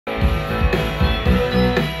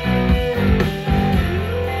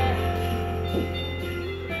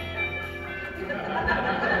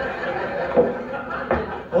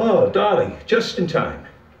darling, just in time.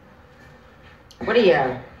 What are you,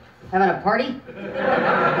 having a party?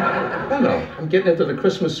 No. I'm getting into the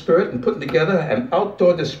Christmas spirit and putting together an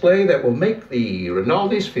outdoor display that will make the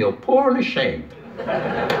Rinaldis feel poor and ashamed.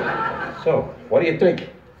 So, what do you think?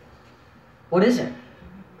 What is it?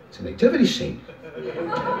 It's a nativity scene.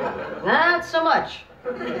 Not so much.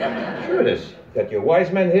 Sure it is. You got your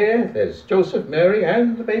wise men here. There's Joseph, Mary,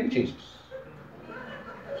 and the baby Jesus.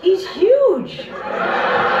 He's huge.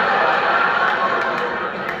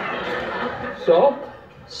 So?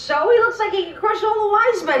 So he looks like he could crush all the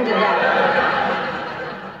wise men to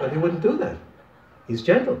death. But he wouldn't do that. He's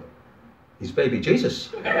gentle. He's baby Jesus.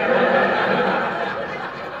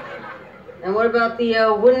 And what about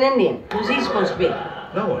the wooden Indian? Who's he supposed to be?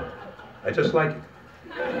 No one. I just like it.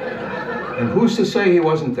 And who's to say he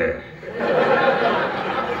wasn't there?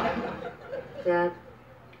 Dad,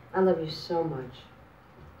 I love you so much.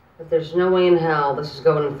 But there's no way in hell this is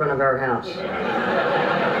going in front of our house.